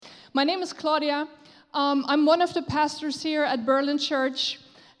My name is Claudia. I'm one of the pastors here at Berlin Church,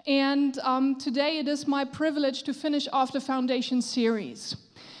 and today it is my privilege to finish off the Foundation series.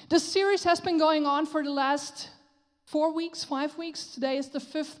 This series has been going on for the last 4 weeks, 5 weeks. Today is the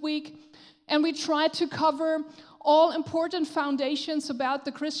 5th week, and we try to cover all important foundations about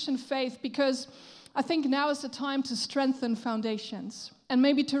the Christian faith, because I think now is the time to strengthen foundations and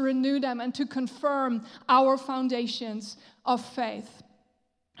maybe to renew them and to confirm our foundations of faith.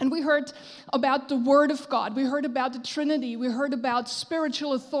 And we heard about the Word of God. We heard about the Trinity. We heard about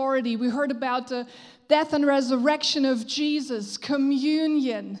spiritual authority. We heard about the death and resurrection of Jesus,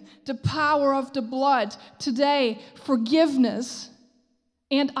 communion, the power of the blood. Today, forgiveness.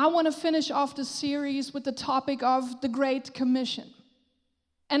 And I want to finish off the series with the topic of the Great Commission.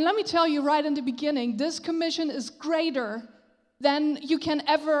 And let me tell you right in the beginning, this commission is greater than you can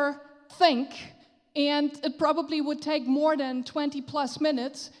ever think. And it probably would take more than 20 plus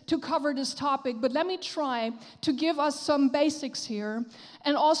minutes to cover this topic. But let me try to give us some basics here.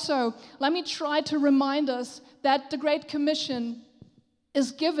 And also, let me try to remind us that the Great Commission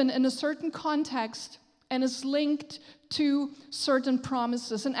is given in a certain context and is linked to certain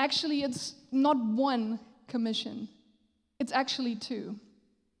promises. And actually, it's not one commission. It's actually two.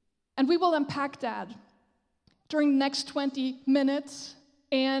 And we will unpack that during the next 20 minutes.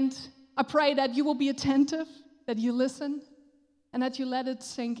 And I pray that you will be attentive, that you listen, and that you let it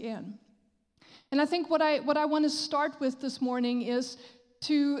sink in. And I think what I want to start with this morning is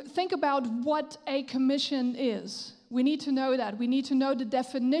to think about what a commission is. We need to know that. We need to know the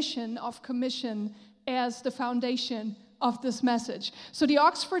definition of commission as the foundation of this message. So the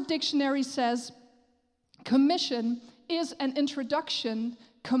Oxford Dictionary says, commission is an introduction,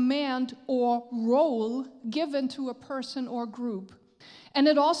 command, or role given to a person or group. And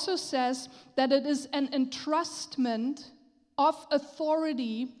it also says that it is an entrustment of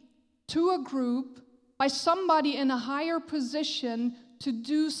authority to a group by somebody in a higher position to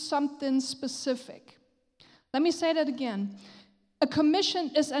do something specific. Let me say that again. A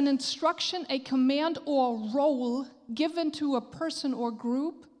commission is an instruction, a command, or role given to a person or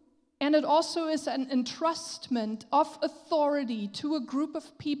group. And it also is an entrustment of authority to a group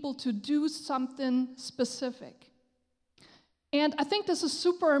of people to do something specific. And I think this is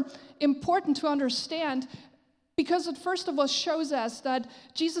super important to understand, because it first of all shows us that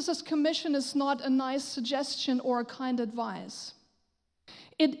Jesus' commission is not a nice suggestion or a kind advice.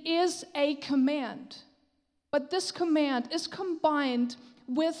 It is a command, but this command is combined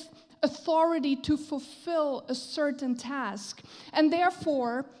with authority to fulfill a certain task. And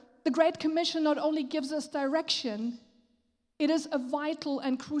therefore, the Great Commission not only gives us direction, it is a vital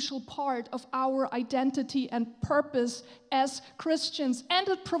and crucial part of our identity and purpose as Christians. And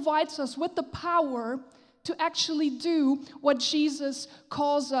it provides us with the power to actually do what Jesus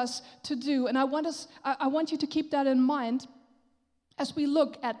calls us to do. And I want you to keep that in mind as we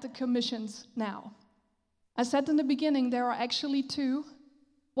look at the commissions now. I said in the beginning, there are actually two.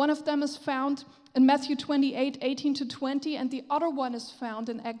 One of them is found in Matthew 28, 18 to 20, and the other one is found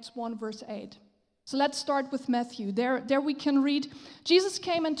in Acts 1, verse 8. So let's start with Matthew. There we can read, Jesus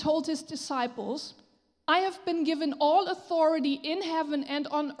came and told his disciples, I have been given all authority in heaven and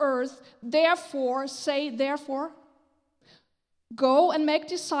on earth, therefore, say therefore, go and make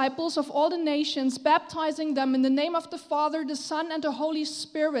disciples of all the nations, baptizing them in the name of the Father, the Son, and the Holy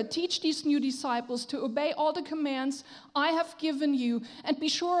Spirit. Teach these new disciples to obey all the commands I have given you. And be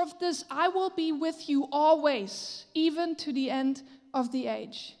sure of this, I will be with you always, even to the end of the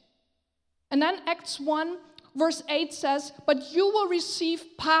age. And then Acts 1, verse 8 says, but you will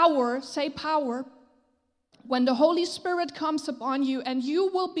receive power, say power, when the Holy Spirit comes upon you, and you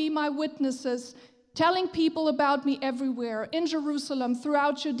will be my witnesses, telling people about me everywhere, in Jerusalem,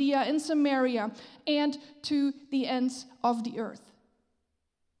 throughout Judea, in Samaria, and to the ends of the earth.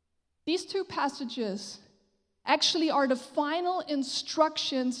 These two passages actually are the final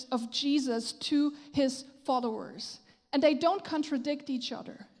instructions of Jesus to his followers. And they don't contradict each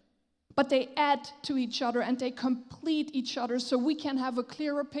other, but they add to each other and they complete each other so we can have a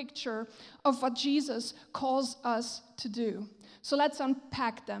clearer picture of what Jesus calls us to do. So let's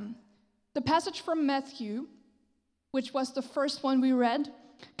unpack them. The passage from Matthew, which was the first one we read,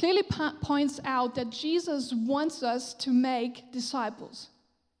 clearly points out that Jesus wants us to make disciples.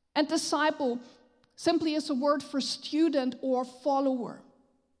 And disciple simply is a word for student or follower.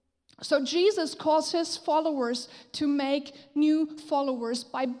 So Jesus calls his followers to make new followers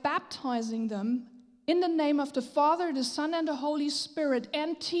by baptizing them in the name of the Father, the Son, and the Holy Spirit,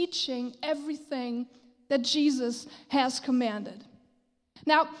 and teaching everything that Jesus has commanded.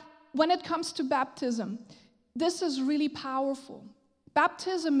 Now, when it comes to baptism, this is really powerful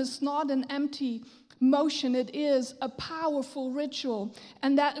Baptism is not an empty motion, it is a powerful ritual.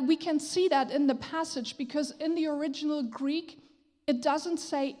 And that we can see that in the passage, because in the original Greek, it doesn't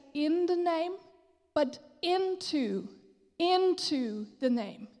say in the name, but into the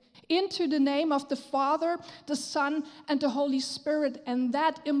name. Into the name of the Father, the Son, and the Holy Spirit. And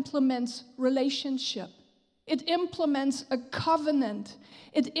that implements relationship. It implements a covenant.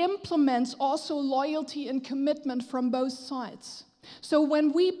 It implements also loyalty and commitment from both sides. So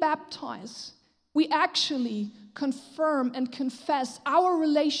when we baptize, we actually confirm and confess our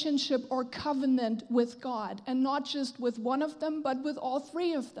relationship or covenant with God, and not just with one of them, but with all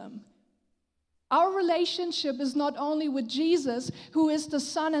three of them. Our relationship is not only with Jesus, who is the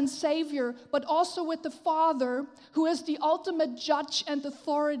Son and Savior, but also with the Father, who is the ultimate judge and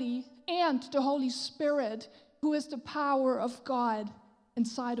authority, and the Holy Spirit, who is the power of God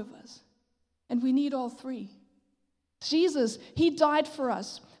inside of us. And we need all three. Jesus, he died for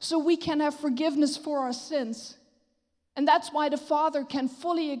us so we can have forgiveness for our sins. And that's why the Father can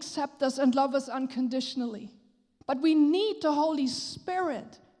fully accept us and love us unconditionally. But we need the Holy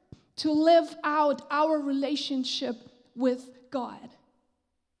Spirit to live out our relationship with God.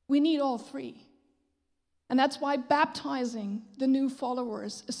 We need all three. And that's why baptizing the new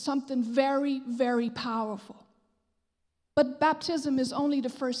followers is something very, very powerful. But baptism is only the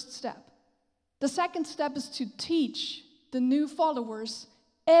first step. The second step is to teach the new followers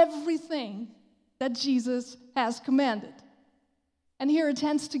everything that Jesus has commanded. And here it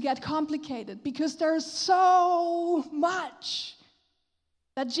tends to get complicated because there's so much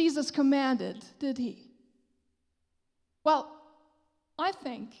that Jesus commanded, did he? Well, I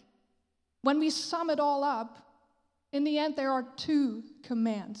think when we sum it all up, in the end there are two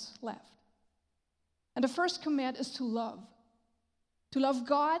commands left. And the first command is to love. To love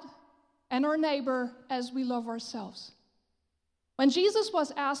God and our neighbor as we love ourselves. When Jesus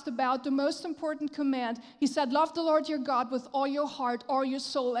was asked about the most important command, he said, love the Lord your God with all your heart, all your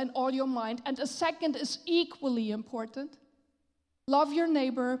soul, and all your mind. And a second is equally important. Love your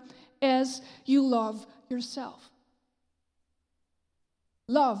neighbor as you love yourself.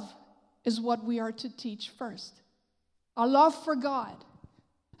 Love is what we are to teach first. Our love for God.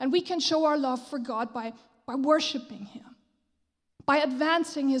 And we can show our love for God by worshiping him, by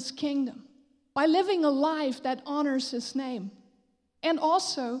advancing his kingdom, by living a life that honors his name, and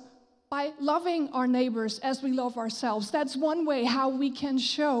also by loving our neighbors as we love ourselves. That's one way how we can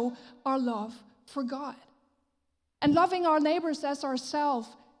show our love for God. And loving our neighbors as ourselves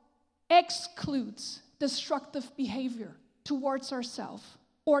excludes destructive behavior towards ourselves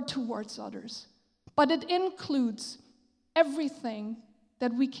or towards others. But it includes everything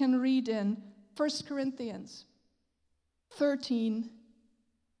that we can read in 1 Corinthians 13,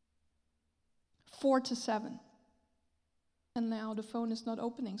 4-7. And now the phone is not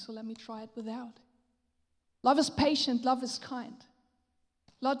opening, so let me try it without. Love is patient, love is kind.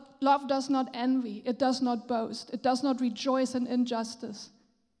 Love does not envy, it does not boast, it does not rejoice in injustice,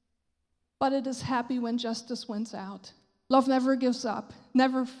 but it is happy when justice wins out. Love never gives up,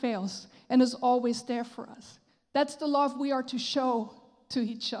 never fails, and is always there for us. That's the love we are to show to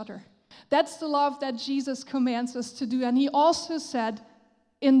each other. That's the love that Jesus commands us to do. And he also said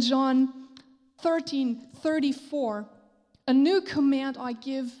in John 13:34, a new command I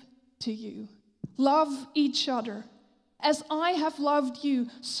give to you. Love each other. As I have loved you,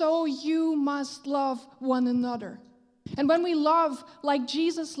 so you must love one another. And when we love like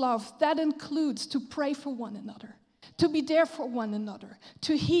Jesus loved, that includes to pray for one another, to be there for one another,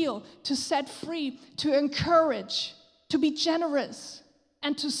 to heal, to set free, to encourage, to be generous,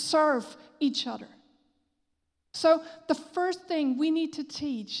 and to serve each other. So the first thing we need to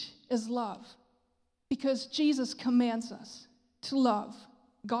teach is love, because Jesus commands us to love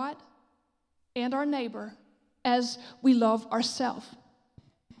God and our neighbor as we love ourselves.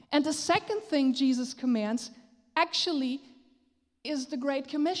 And the second thing Jesus commands actually is the Great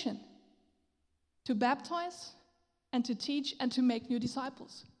Commission: to baptize and to teach and to make new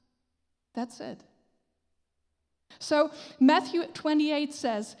disciples. That's it. So Matthew 28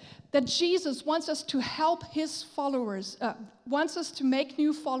 says that Jesus wants us to help his followers, wants us to make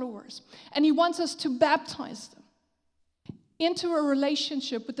new followers, and he wants us to baptize them into a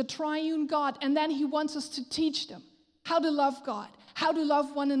relationship with the triune God, and then he wants us to teach them how to love God, how to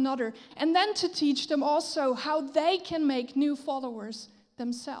love one another, and then to teach them also how they can make new followers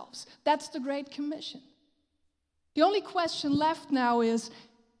themselves. That's the Great Commission. The only question left now is,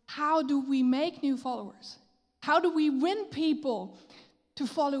 how do we make new followers? How do we win people to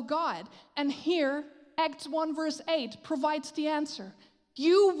follow God? And here, Acts 1 verse 8 provides the answer.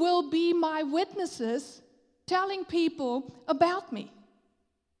 You will be my witnesses, telling people about me.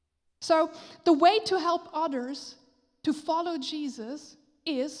 So the way to help others to follow Jesus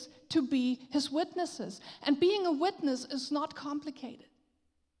is to be his witnesses. And being a witness is not complicated.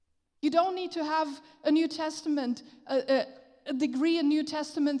 You don't need to have a New Testament, a degree in New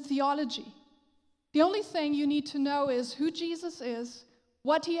Testament theology. The only thing you need to know is who Jesus is,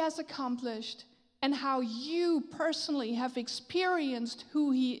 what he has accomplished, and how you personally have experienced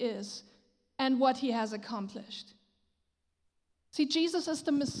who he is and what he has accomplished. See, Jesus is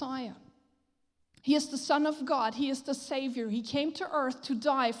the Messiah. He is the Son of God. He is the Savior. He came to earth to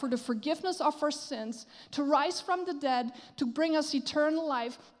die for the forgiveness of our sins, to rise from the dead, to bring us eternal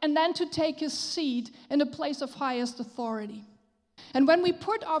life, and then to take his seat in the place of highest authority. And when we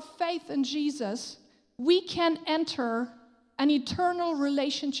put our faith in Jesus, we can enter an eternal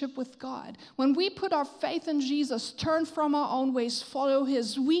relationship with God. When we put our faith in Jesus, turn from our own ways, follow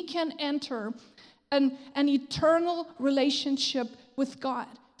his, we can enter an eternal relationship with God.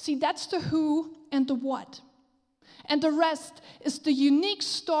 See, that's the who and the what. And the rest is the unique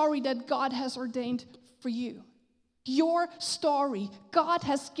story that God has ordained for you. Your story. God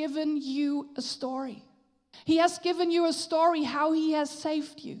has given you a story. He has given you a story how he has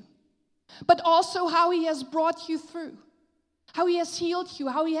saved you, but also how he has brought you through, how he has healed you,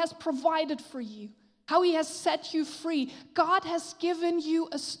 how he has provided for you, how he has set you free. God has given you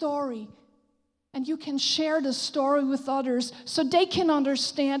a story. And you can share the story with others so they can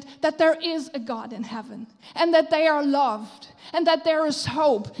understand that there is a God in heaven and that they are loved and that there is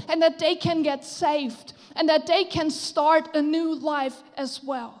hope and that they can get saved and that they can start a new life as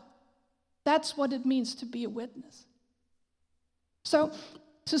well. That's what it means to be a witness. So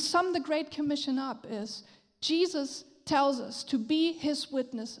to sum the Great Commission up is Jesus tells us to be his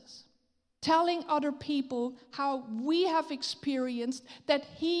witnesses, telling other people how we have experienced that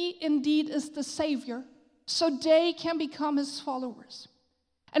he indeed is the Savior, so they can become his followers.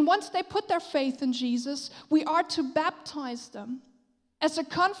 And once they put their faith in Jesus, we are to baptize them as a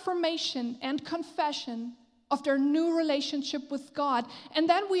confirmation and confession of their new relationship with God. And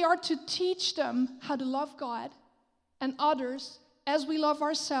then we are to teach them how to love God and others as we love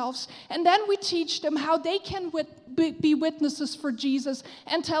ourselves. And then we teach them how they can be witnesses for Jesus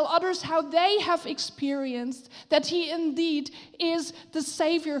and tell others how they have experienced that he indeed is the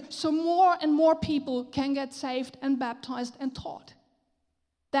Savior, so more and more people can get saved and baptized and taught.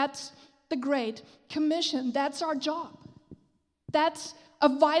 That's the Great Commission. That's our job. That's a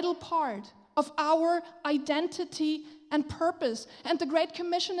vital part of our identity and purpose. And the Great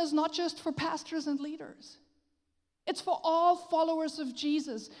Commission is not just for pastors and leaders. It's for all followers of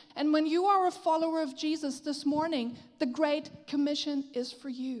Jesus. And when you are a follower of Jesus this morning, the Great Commission is for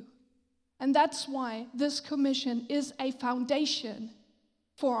you. And that's why this commission is a foundation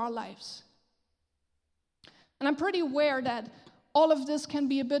for our lives. And I'm pretty aware that all of this can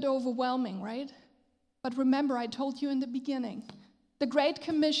be a bit overwhelming, right? But remember, I told you in the beginning, the Great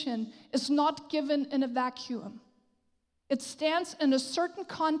Commission is not given in a vacuum. It stands in a certain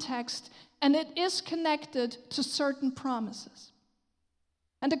context, and it is connected to certain promises.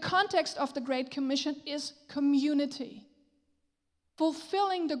 And the context of the Great Commission is community.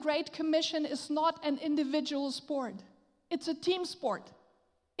 Fulfilling the Great Commission is not an individual sport. It's a team sport.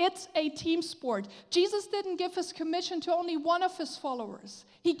 It's a team sport. Jesus didn't give his commission to only one of his followers.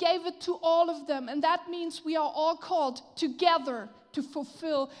 He gave it to all of them, and that means we are all called together to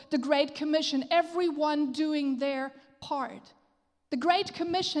fulfill the Great Commission, everyone doing their part. The Great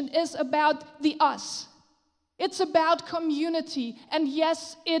Commission is about the us. It's about community. And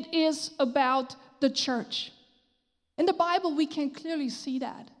yes, it is about the church. In the Bible, we can clearly see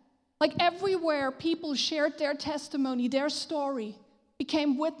that. Like everywhere people shared their testimony, their story,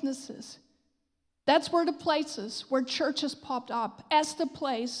 became witnesses. That's where the places where churches popped up as the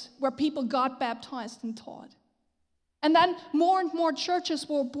place where people got baptized and taught. And then more and more churches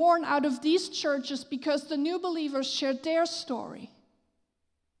were born out of these churches because the new believers shared their story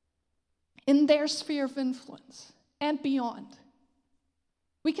in their sphere of influence and beyond.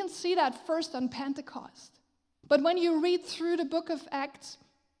 We can see that first on Pentecost. But when you read through the book of Acts,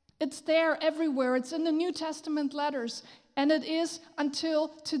 it's there everywhere. It's in the New Testament letters. And it is until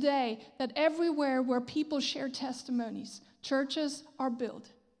today that everywhere where people share testimonies, churches are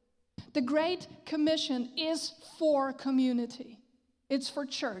built. The Great Commission is for community. It's for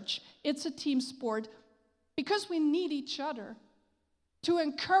church. It's a team sport because we need each other to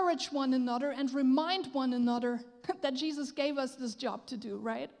encourage one another and remind one another that Jesus gave us this job to do,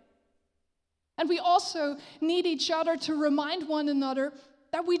 right? And we also need each other to remind one another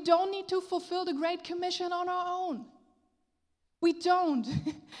that we don't need to fulfill the Great Commission on our own. We don't.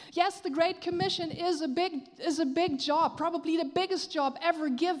 Yes, the Great Commission is a big job, probably the biggest job ever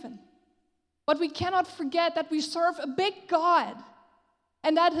given. But we cannot forget that we serve a big God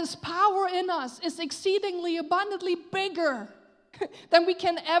and that his power in us is exceedingly abundantly bigger than we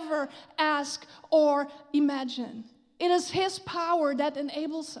can ever ask or imagine. It is his power that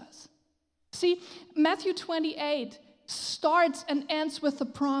enables us. See, Matthew 28 starts and ends with a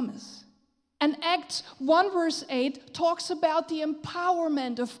promise. And Acts 1 verse 8 talks about the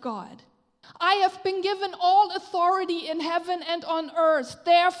empowerment of God. I have been given all authority in heaven and on earth.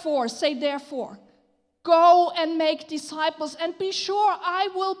 Therefore, say therefore, go and make disciples, and be sure I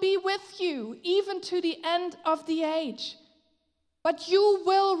will be with you even to the end of the age. But you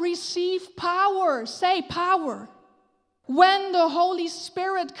will receive power, say power, when the Holy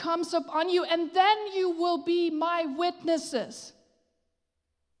Spirit comes upon you, and then you will be my witnesses.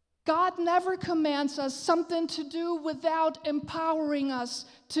 God never commands us something to do without empowering us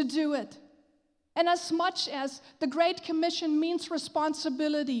to do it. And as much as the Great Commission means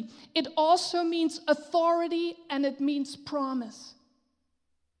responsibility, it also means authority and it means promise.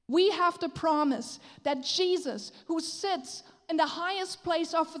 We have to promise that Jesus, who sits in the highest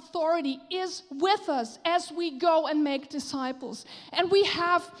place of authority, is with us as we go and make disciples. And we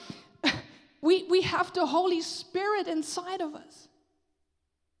have the Holy Spirit inside of us.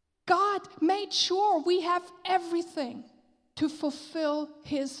 God made sure we have everything to fulfill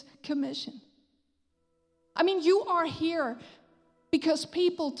his commission. I mean, you are here because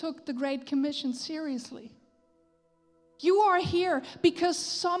people took the Great Commission seriously. You are here because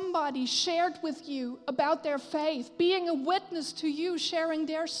somebody shared with you about their faith, being a witness to you, sharing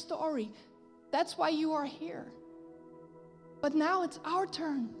their story. That's why you are here. But now it's our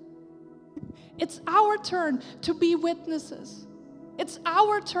turn. It's our turn to be witnesses. It's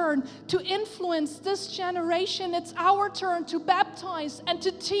our turn to influence this generation. It's our turn to baptize and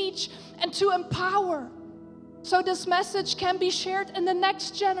to teach and to empower. So this message can be shared in the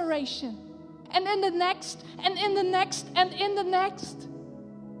next generation, and in the next, and in the next, and in the next.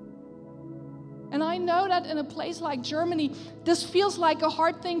 And I know that in a place like Germany, this feels like a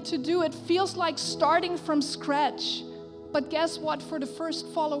hard thing to do. It feels like starting from scratch. But guess what? For the first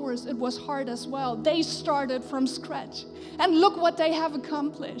followers, it was hard as well. They started from scratch. And look what they have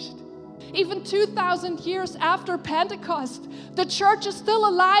accomplished. Even 2,000 years after Pentecost, the church is still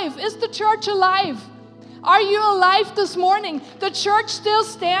alive. Is the church alive? Are you alive this morning? The church still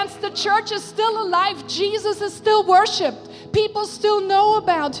stands. The church is still alive. Jesus is still worshipped. People still know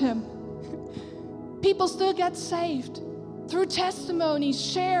about him. People still get saved through testimonies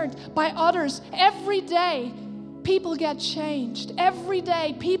shared by others. Every day, people get changed. Every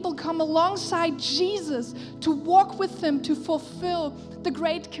day, people come alongside Jesus to walk with him to fulfill the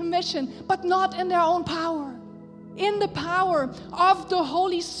Great Commission, but not in their own power. In the power of the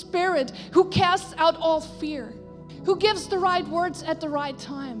Holy Spirit, who casts out all fear, who gives the right words at the right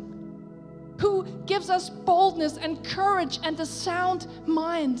time, who gives us boldness and courage and a sound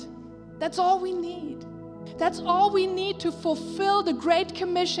mind. That's all we need. That's all we need to fulfill the Great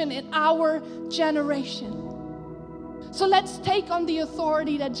Commission in our generation. So let's take on the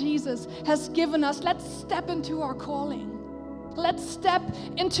authority that Jesus has given us. Let's step into our calling. Let's step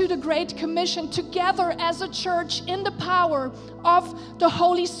into the Great Commission together as a church in the power of the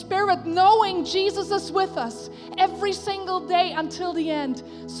Holy Spirit, knowing Jesus is with us every single day until the end,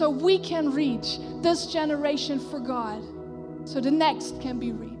 so we can reach this generation for God, so the next can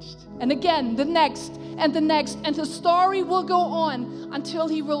be reached. And again, the next, and the story will go on until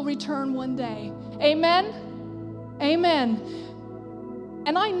he will return one day. Amen? Amen.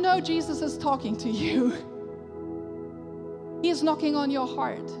 And I know Jesus is talking to you. He is knocking on your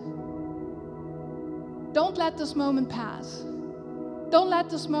heart. Don't let this moment pass. Don't let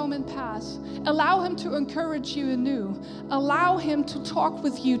this moment pass. Allow him to encourage you anew. Allow him to talk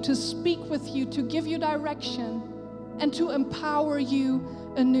with you, to speak with you, to give you direction, and to empower you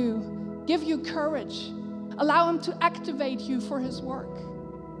anew. Give you courage. Allow him to activate you for his work.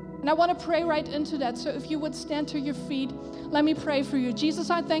 And I want to pray right into that. So if you would stand to your feet, let me pray for you. Jesus,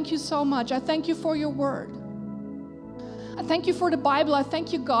 I thank you so much. I thank you for your word. I thank you for the Bible. I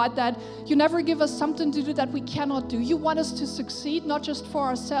thank you, God, that you never give us something to do that we cannot do. You want us to succeed, not just for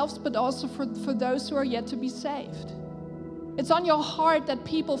ourselves, but also for those who are yet to be saved. It's on your heart that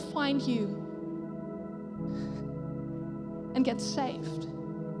people find you and get saved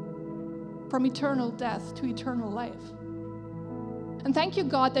from eternal death to eternal life. And thank you,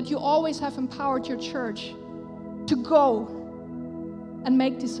 God, that you always have empowered your church to go and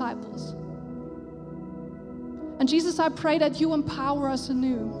make disciples. And Jesus, I pray that you empower us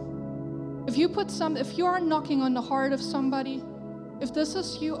anew. If you are knocking on the heart of somebody, if this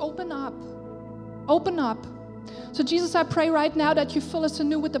is you, open up. Open up. So Jesus, I pray right now that you fill us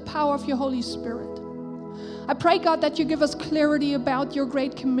anew with the power of your Holy Spirit. I pray, God, that you give us clarity about your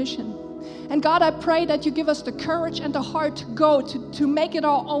great commission. And God, I pray that you give us the courage and the heart to go, to make it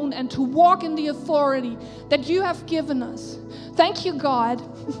our own and to walk in the authority that you have given us. Thank you, God,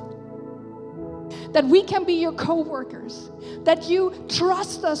 that we can be your co-workers, that you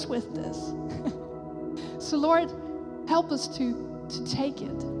trust us with this. So Lord, help us to take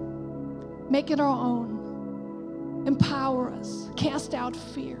it, make it our own, empower us, cast out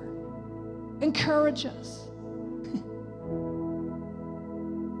fear, encourage us.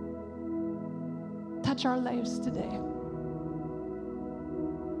 Touch our lives today.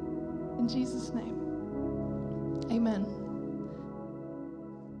 In Jesus' name, amen.